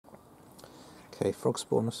Okay, frog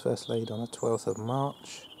spawn was first laid on the 12th of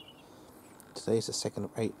March. Today is the 2nd of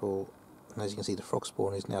April, and as you can see the frog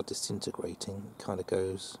spawn is now disintegrating. Kind of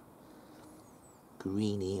goes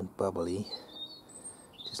greeny and bubbly.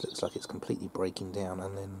 Just looks like it's completely breaking down,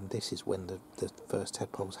 and then this is when the first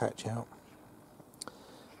tadpoles hatch out.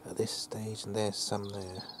 At this stage, and there's some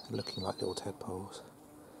there, looking like little tadpoles.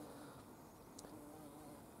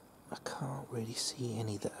 I can't really see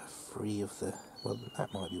any that are free of the... well,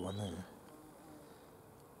 that might be one there.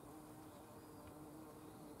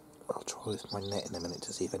 I'll try with my net in a minute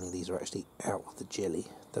to see if any of these are actually out of the jelly.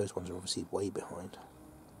 Those ones are obviously way behind.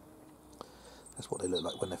 That's what they look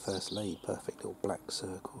like when they're first laid, perfect little black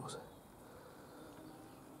circles.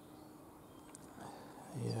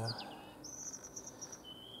 Yeah.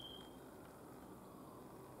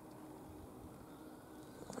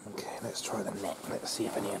 Okay, let's try the net. Let's see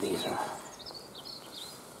if any of these are...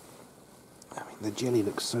 I mean, the jelly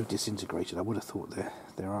looks so disintegrated. I would have thought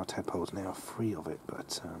there are tadpoles now free of it,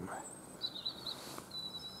 but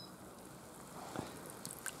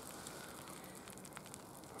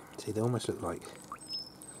see, they almost look like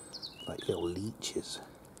little leeches.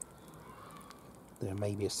 They're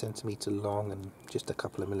maybe 1 centimetre long and just a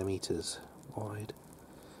couple of millimetres wide.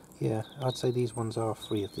 Yeah, I'd say these ones are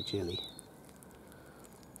free of the jelly.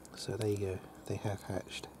 So there you go, they have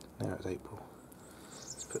hatched. Now it's April.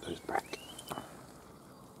 Let's put those back.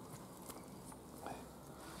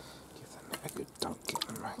 Give them a good dunk, get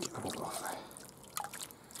them all off there.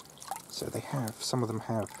 So they have, some of them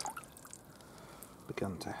have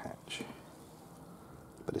begun to hatch.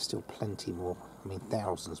 But there's still plenty more, I mean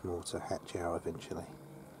thousands more to hatch out eventually.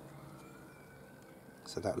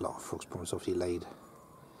 So that lot of frog spawn was obviously laid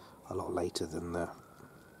a lot later than the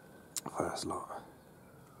first lot.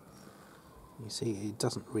 You see, it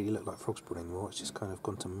doesn't really look like frog spawn anymore, it's just kind of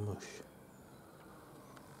gone to mush.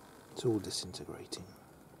 It's all disintegrating,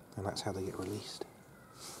 and that's how they get released.